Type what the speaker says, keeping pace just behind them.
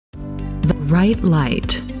right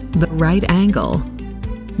light, the right angle,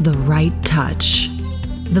 the right touch.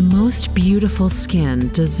 The most beautiful skin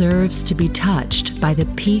deserves to be touched by the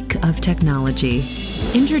peak of technology.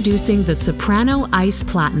 Introducing the Soprano ICE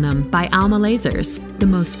Platinum by Alma Lasers, the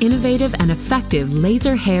most innovative and effective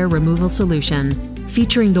laser hair removal solution,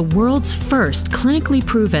 featuring the world's first clinically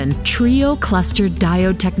proven trio clustered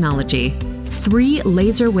diode technology. 3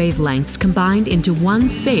 laser wavelengths combined into one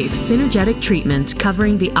safe synergetic treatment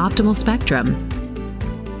covering the optimal spectrum,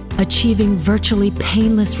 achieving virtually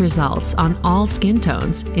painless results on all skin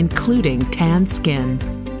tones, including tan skin.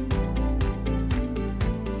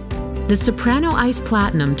 The Soprano ICE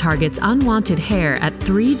Platinum targets unwanted hair at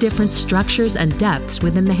 3 different structures and depths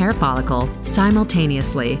within the hair follicle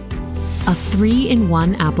simultaneously. A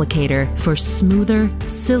 3-in-1 applicator for smoother,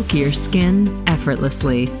 silkier skin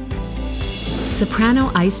effortlessly.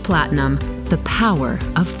 Soprano ICE Platinum, the power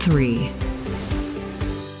of 3.